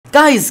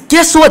Guys,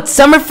 guess what?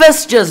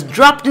 Summerfest just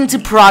dropped into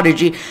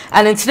Prodigy,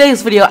 and in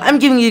today's video, I'm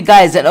giving you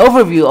guys an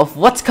overview of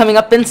what's coming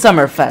up in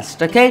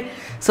Summerfest, okay?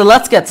 So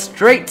let's get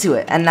straight to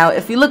it. And now,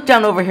 if you look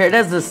down over here,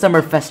 there's the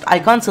Summerfest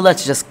icon, so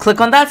let's just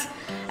click on that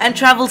and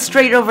travel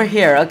straight over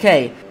here,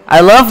 okay? I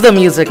love the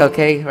music,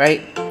 okay,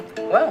 right?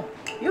 Well,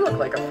 you look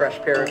like a fresh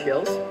pair of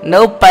gills.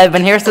 Nope, I've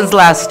been here since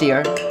last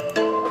year.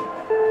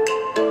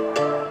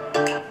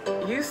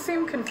 You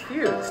seem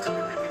confused.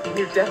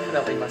 You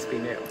definitely must be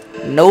new.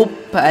 Nope,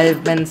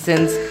 I've been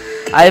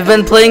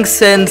playing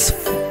since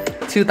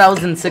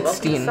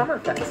 2016.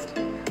 Welcome to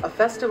Summerfest, a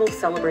festival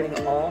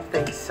celebrating all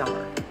things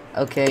summer.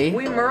 Okay.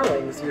 We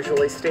Merlings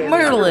usually stay in the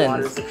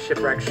underwaters of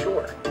Shipwreck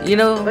Shore. You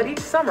know, but each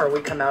summer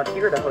we come out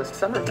here to host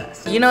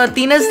Summerfest. You know,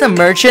 Athena's the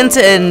merchant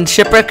in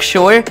Shipwreck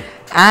Shore,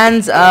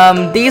 and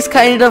these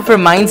kind of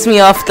reminds me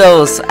of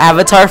those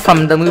Avatar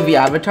from the movie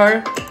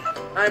Avatar.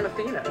 I'm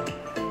Athena.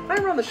 I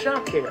run the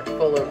shop here,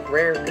 full of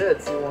rare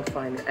goods you won't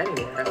find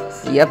anywhere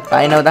else. Yep,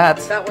 I know that.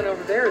 That one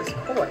over there is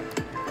Koi.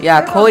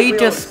 Yeah, Koi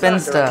just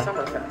spins the...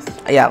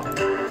 Summerfest. Yeah.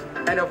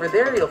 And over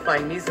there you'll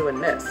find Mizu and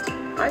Mist.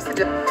 I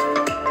suggest...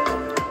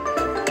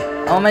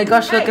 Oh my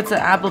gosh, look, it's an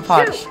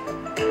Applepot.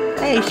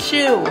 Hey,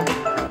 Shoo!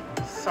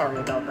 Sorry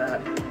about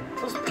that.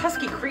 Those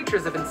pesky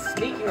creatures have been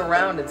sneaking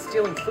around and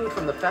stealing food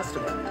from the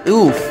festival.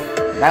 Oof,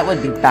 that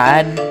would be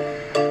bad.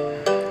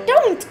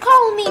 Don't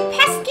call me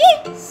pesky!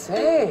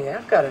 Say,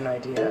 I've got an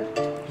idea.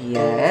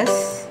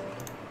 Yes?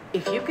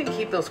 If you can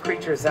keep those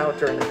creatures out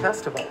during the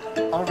festival,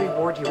 I'll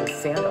reward you with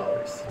sand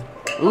dollars.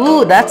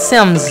 Ooh, that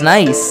sounds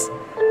nice.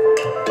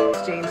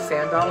 Exchange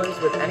sand dollars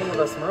with any of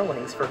us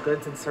Merlings for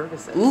goods and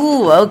services.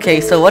 Ooh,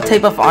 okay, so what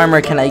type of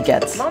armor can I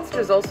get?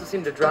 Monsters also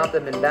seem to drop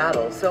them in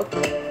battle, so...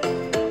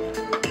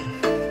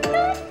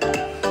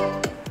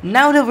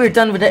 Now that we're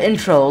done with the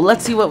intro,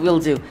 let's see what we'll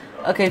do.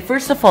 Okay,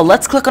 first of all,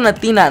 let's click on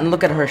Athena and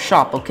look at her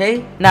shop,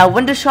 okay? Now,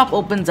 when the shop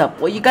opens up,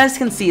 what you guys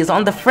can see is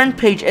on the front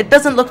page, it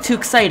doesn't look too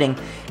exciting.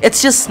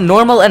 It's just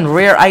normal and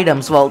rare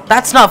items. Well,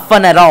 that's not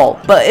fun at all.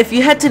 But if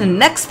you head to the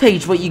next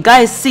page, what you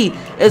guys see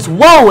is,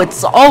 whoa,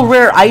 it's all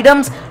rare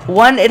items.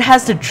 One, it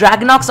has the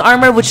Dragonox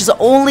armor, which is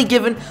only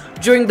given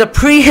during the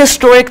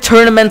prehistoric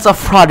tournaments of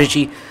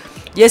Prodigy.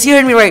 Yes, you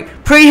heard me right,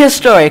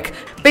 prehistoric.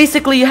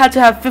 Basically, you had to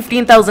have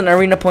 15,000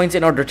 arena points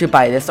in order to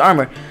buy this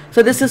armor.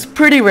 So this is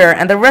pretty rare,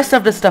 and the rest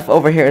of the stuff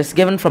over here is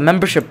given from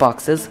membership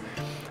boxes.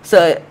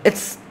 So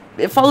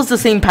it follows the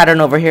same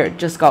pattern over here. It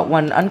just got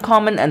one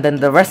uncommon, and then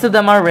the rest of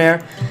them are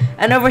rare.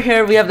 And over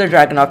here, we have the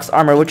Dragonox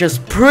armor, which is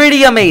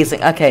pretty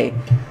amazing. Okay,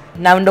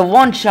 now in the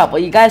wand shop,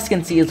 what you guys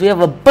can see is we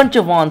have a bunch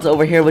of wands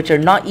over here, which are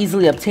not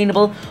easily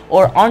obtainable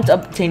or aren't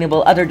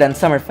obtainable other than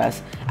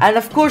Summerfest. And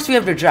of course, we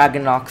have the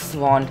Dragonox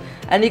wand.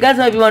 And you guys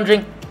might be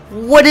wondering,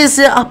 what is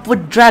it up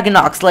with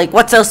Dragonox? Like,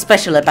 what's so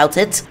special about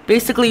it?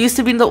 Basically, it used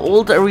to be in the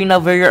old arena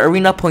where your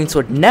arena points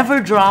would never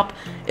drop.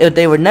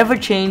 They would never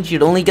change.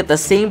 You'd only get the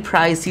same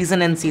prize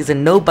season and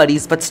season, no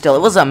buddies, but still,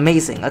 it was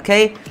amazing,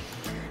 okay?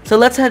 So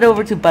let's head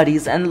over to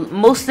buddies, and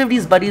most of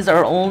these buddies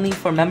are only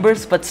for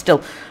members, but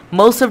still,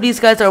 most of these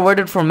guys are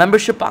awarded for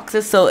membership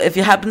boxes. So if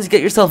you happen to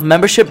get yourself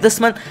membership this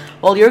month,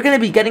 well, you're going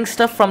to be getting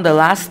stuff from the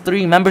last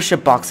 3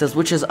 membership boxes,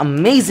 which is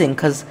amazing,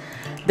 because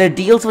the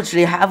deals which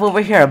they have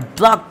over here are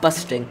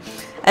blockbusting.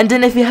 And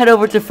then if you head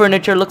over to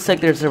furniture, looks like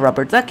there's a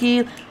rubber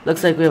ducky,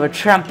 looks like we have a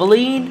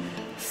trampoline,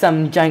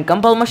 some giant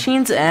gumball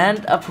machines,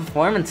 and a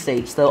performance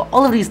stage. So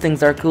all of these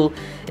things are cool.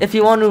 If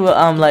you want to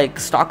like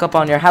stock up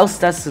on your house,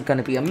 that's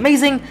gonna be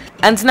amazing.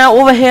 And now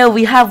over here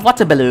we have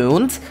water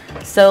balloons.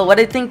 So what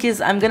I think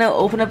is I'm gonna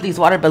open up these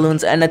water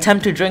balloons and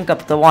attempt to drink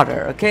up the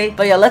water, okay?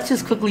 But yeah, let's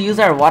just quickly use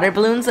our water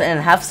balloons and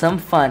have some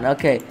fun.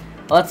 Okay,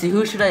 let's see,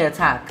 who should I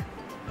attack?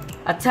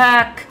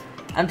 Attack!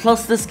 And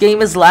plus this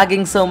game is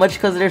lagging so much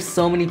because there's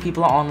so many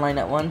people online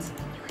at once.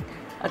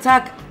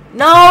 Attack!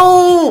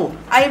 No!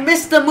 I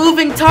missed the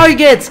moving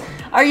targets!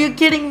 Are you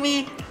kidding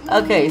me?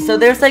 Okay, so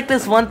there's like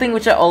this one thing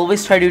which I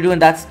always try to do,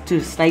 and that's to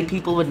snipe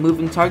people with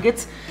moving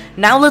targets.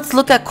 Now let's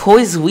look at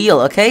Koi's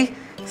wheel, okay?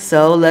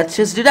 So let's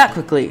just do that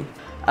quickly.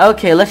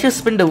 Okay, let's just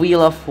spin the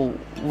Wheel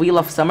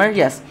of Summer,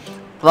 yes.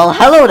 Well,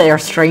 hello there,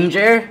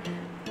 stranger!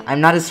 I'm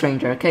not a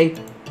stranger, okay?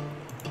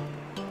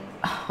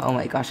 Oh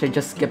my gosh, I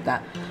just skipped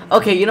that.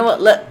 Okay, you know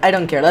what? I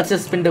don't care. Let's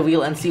just spin the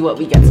wheel and see what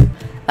we get.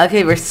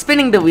 Okay, we're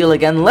spinning the wheel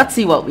again. Let's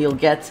see what we'll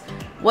get.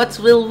 What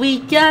will we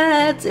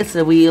get? It's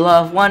a wheel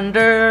of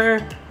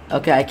wonder.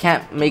 Okay, I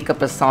can't make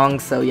up a song,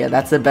 so yeah,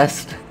 that's the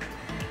best.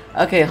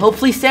 Okay,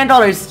 hopefully sand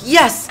dollars.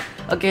 Yes!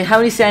 Okay, how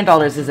many sand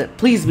dollars is it?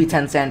 Please be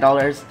 10 sand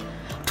dollars.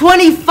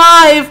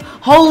 25!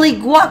 Holy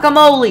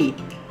guacamole!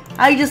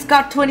 I just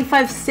got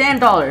 25 sand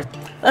dollars.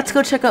 Let's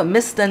go check out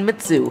Mist and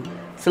Mitsu.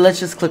 So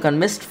let's just click on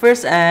Mist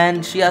first,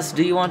 and she asks,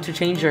 do you want to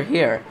change your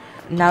hair?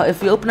 Now,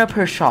 if we open up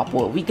her shop,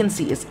 what we can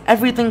see is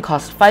everything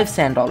costs 5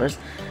 sand dollars.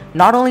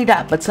 Not only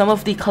that, but some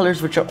of the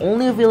colors which are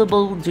only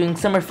available during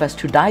Summerfest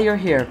to dye your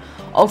hair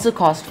also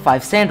cost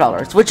 5 sand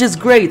dollars, which is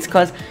great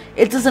because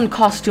it doesn't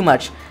cost too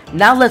much.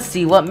 Now let's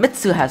see what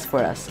Mitsu has for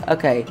us.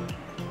 Okay,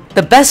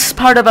 The best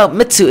part about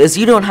Mitsu is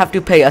you don't have to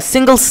pay a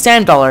single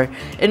sand dollar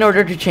in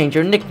order to change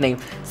your nickname.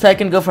 So I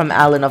can go from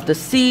Alan of the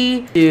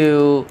Sea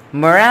to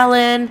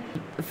Meralyn,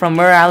 from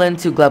Meralyn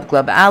to Glub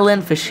Glub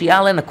Alan, Fishy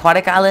Alan,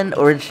 Aquatic Alan,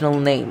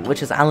 original name,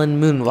 which is Alan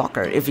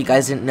Moonwalker. If you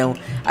guys didn't know,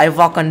 I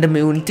walk on the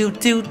moon.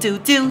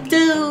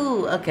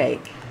 Okay.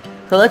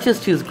 So let's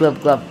just choose Glub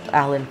Glub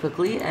Alan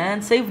quickly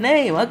and save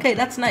name. Okay,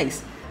 that's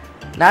nice.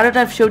 Now that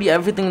I've showed you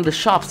everything in the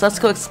shops, let's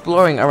go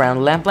exploring around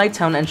Lamplight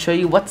Town and show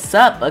you what's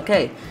up.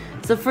 Okay.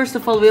 So first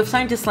of all, we have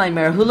Scientist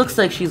Slimera, who looks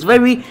like she's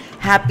very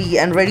happy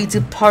and ready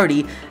to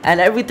party, and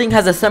everything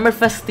has a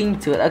Summerfest theme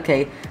to it.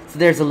 Okay, so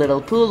there's a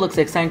little pool. Looks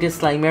like Scientist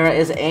Slimera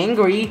is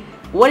angry.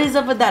 What is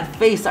up with that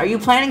face? Are you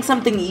planning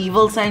something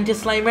evil,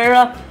 Scientist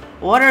Slimera?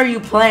 What are you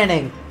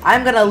planning?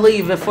 I'm gonna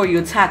leave before you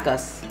attack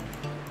us.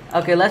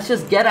 Okay, let's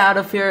just get out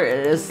of here.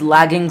 It is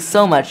lagging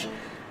so much.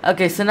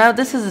 Okay, so now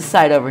this is the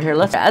side over here.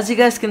 As you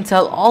guys can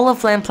tell, all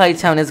of Lamplight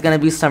Town is gonna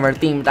be summer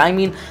themed. I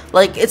mean,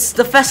 like, it's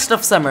the fest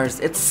of summers.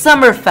 It's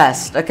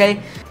Summerfest,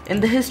 okay? In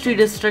the history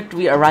district,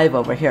 we arrive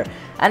over here.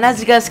 And as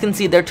you guys can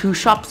see, there are 2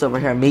 shops over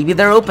here. Maybe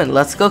they're open.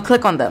 Let's go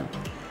click on them.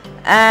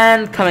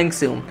 And coming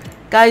soon.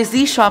 Guys,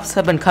 these shops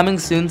have been coming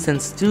soon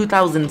since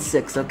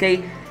 2006,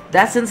 okay?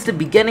 That's since the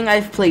beginning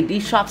I've played.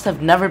 These shops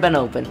have never been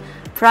open.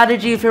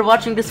 Prodigy, if you're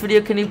watching this video,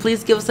 can you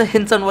please give us a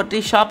hint on what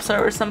these shops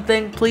are or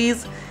something,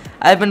 please?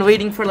 I've been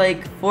waiting for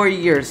like 4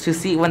 years to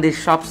see when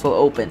these shops will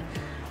open,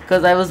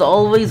 because I was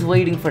always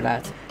waiting for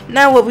that.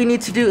 Now what we need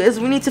to do is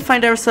we need to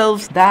find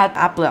ourselves that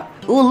Applepot.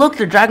 Ooh, look,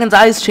 the dragon's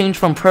eyes changed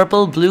from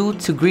purple, blue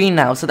to green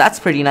now, so that's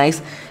pretty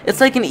nice.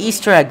 It's like an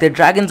Easter egg. The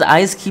dragon's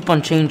eyes keep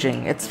on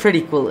changing. It's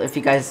pretty cool if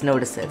you guys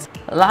notice it.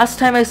 Last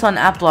time I saw an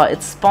Applepot,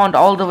 it spawned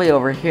all the way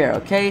over here,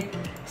 okay?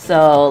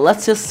 So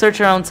let's just search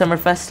around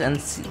Summerfest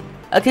and see.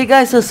 Okay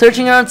guys, so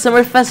searching around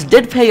Summerfest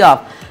did pay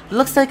off.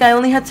 Looks like I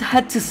only had to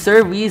head to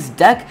Sir Wee's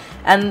deck,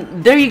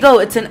 and there you go,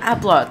 it's an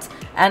Applepot.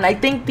 And I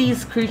think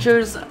these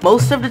creatures,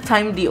 most of the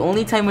time, the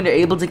only time when you're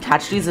able to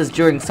catch these is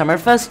during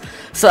Summerfest,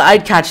 so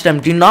I'd catch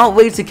them. Do not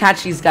wait to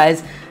catch these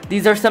guys.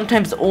 These are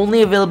sometimes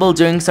only available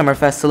during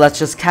Summerfest, so let's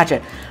just catch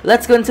it.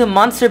 Let's go into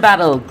monster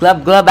battle.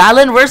 Glub Glub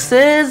Alan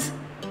versus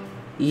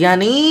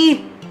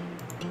Yanni.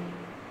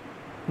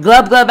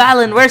 Glub Glub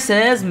Alan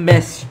versus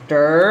Mr.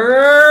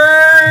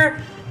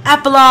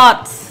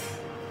 Applepot.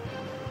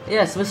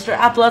 Yes, Mr.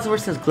 Applepot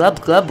versus Glub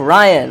Glub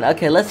Ryan.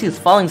 Okay, let's use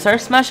Falling Star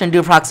Smash and do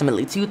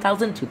approximately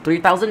 2,000 to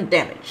 3,000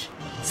 damage.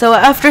 So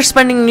after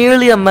spending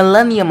nearly a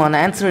millennium on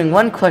answering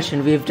one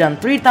question, we've done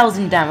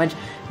 3,000 damage,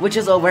 which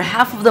is over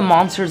half of the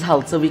monster's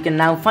health, so we can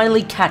now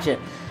finally catch it.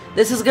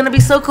 This is gonna be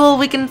so cool,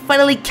 we can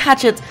finally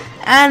catch it,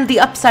 and the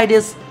upside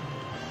is...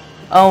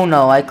 Oh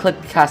no, I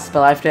clicked cast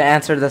spell, I have to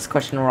answer this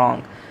question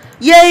wrong.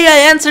 Yay,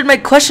 I answered my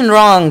question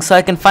wrong, so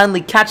I can finally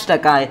catch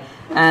that guy,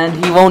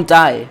 and he won't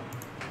die.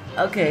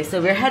 Okay, so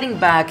we're heading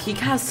back. He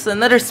casts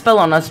another spell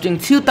on us, doing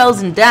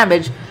 2,000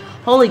 damage.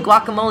 Holy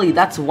guacamole,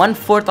 that's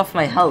 1/4 of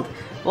my health.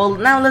 Well,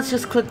 now let's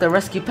just click the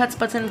rescue pets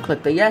button,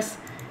 click the yes.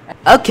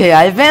 Okay,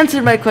 I've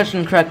answered my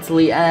question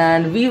correctly,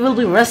 and we will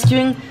be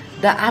rescuing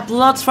the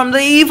Applepots from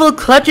the evil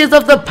clutches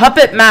of the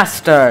Puppet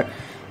Master.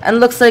 And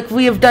looks like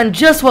we have done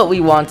just what we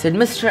wanted.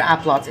 Mr.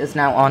 Applepot is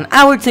now on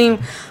our team.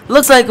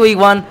 Looks like we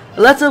won.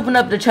 Let's open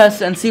up the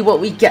chest and see what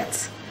we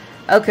get.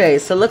 Okay,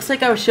 so looks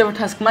like our Shiver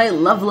Tusk might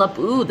level up.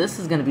 Ooh, this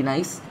is gonna be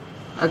nice.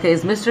 Okay,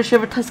 is Mr.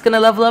 Shiver Tusk gonna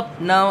level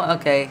up? No?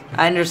 Okay,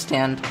 I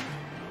understand.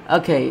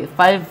 Okay,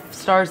 5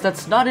 stars,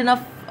 that's not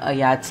enough.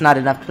 Yeah, it's not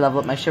enough to level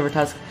up my Shiver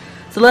Tusk.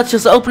 So let's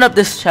just open up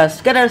this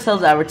chest, get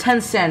ourselves our 10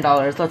 sand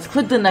dollars. Let's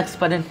click the next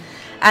button,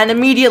 and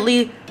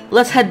immediately,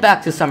 let's head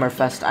back to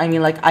Summerfest. I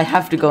mean, like, I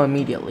have to go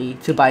immediately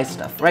to buy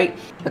stuff, right?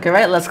 Okay,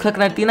 right, let's click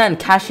on Athena and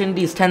cash in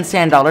these 10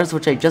 sand dollars,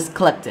 which I just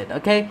collected,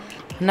 okay?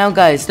 Now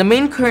guys, the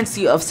main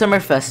currency of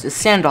Summerfest is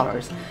sand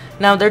dollars.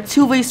 Now there are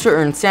 2 ways to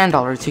earn sand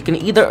dollars. You can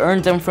either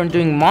earn them from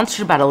doing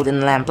monster battles in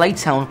Lamplight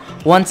Town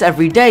once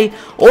every day,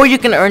 or you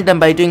can earn them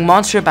by doing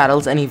monster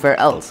battles anywhere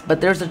else.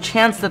 But there's a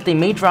chance that they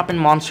may drop in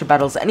monster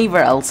battles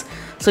anywhere else,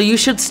 so you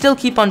should still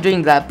keep on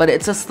doing that, but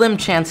it's a slim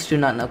chance to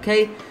none,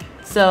 okay?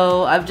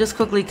 So I've just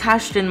quickly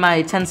cashed in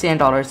my 10 sand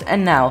dollars,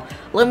 and now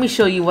let me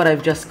show you what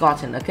I've just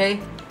gotten, okay?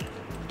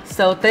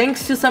 So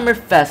thanks to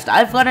Summerfest,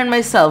 I've gotten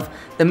myself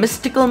the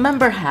mystical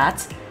member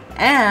hat,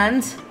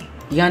 and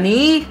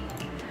Yanni,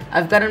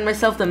 I've gotten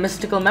myself the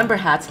mystical member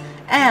hat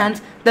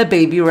and the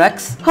Baby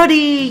Rex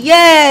hoodie.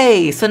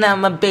 Yay! So now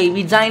I'm a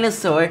baby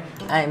dinosaur.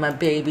 I'm a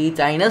baby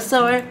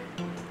dinosaur.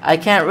 I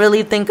can't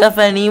really think of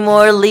any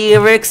more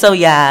lyrics, so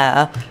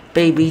yeah,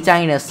 baby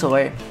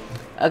dinosaur.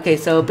 Okay,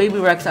 so Baby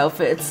Rex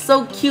outfit, it's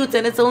so cute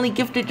and it's only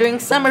gifted during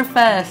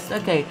Summerfest.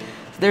 Okay,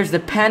 so there's the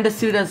Panda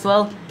Suit as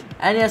well.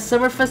 And yeah,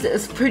 Summerfest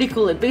is pretty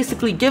cool. It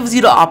basically gives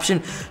you the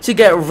option to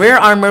get rare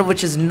armor,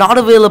 which is not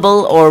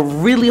available or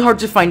really hard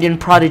to find in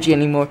Prodigy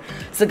anymore.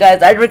 So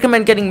guys, I'd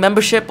recommend getting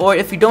membership, or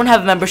if you don't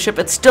have membership,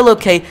 it's still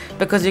okay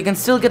because you can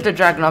still get the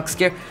Dragonox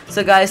gear.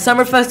 So guys,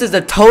 Summerfest is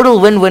a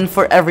total win-win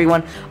for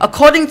everyone.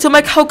 According to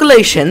my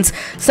calculations,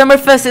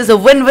 Summerfest is a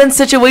win-win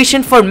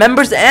situation for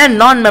members and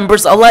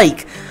non-members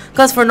alike.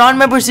 because for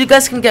non-members you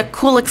guys can get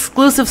cool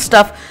exclusive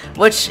stuff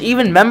which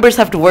even members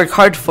have to work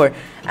hard for.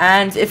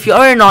 And if you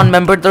are a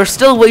non-member, there's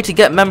still a way to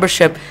get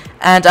membership,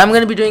 and I'm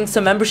going to be doing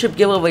some membership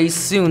giveaways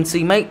soon, so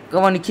you might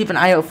want to keep an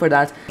eye out for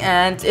that.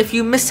 And if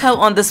you missed out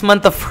on this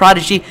month of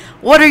Prodigy,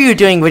 what are you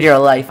doing with your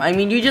life? I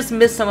mean, you just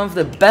missed some of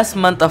the best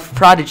month of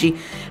Prodigy,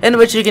 in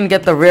which you can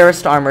get the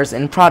rarest armors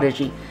in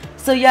Prodigy.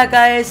 So yeah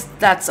guys,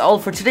 that's all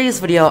for today's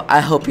video. I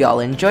hope you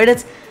all enjoyed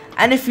it,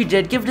 and if you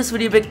did, give this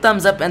video a big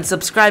thumbs up and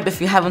subscribe if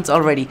you haven't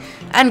already.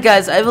 And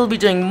guys, I will be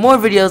doing more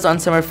videos on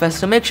Summerfest,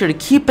 so make sure to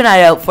keep an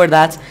eye out for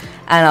that.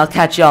 And I'll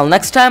catch y'all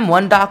next time.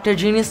 One Dr.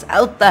 Genius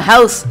out the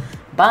house.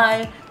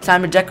 Bye.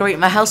 Time to decorate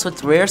my house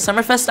with rare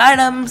Summerfest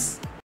items.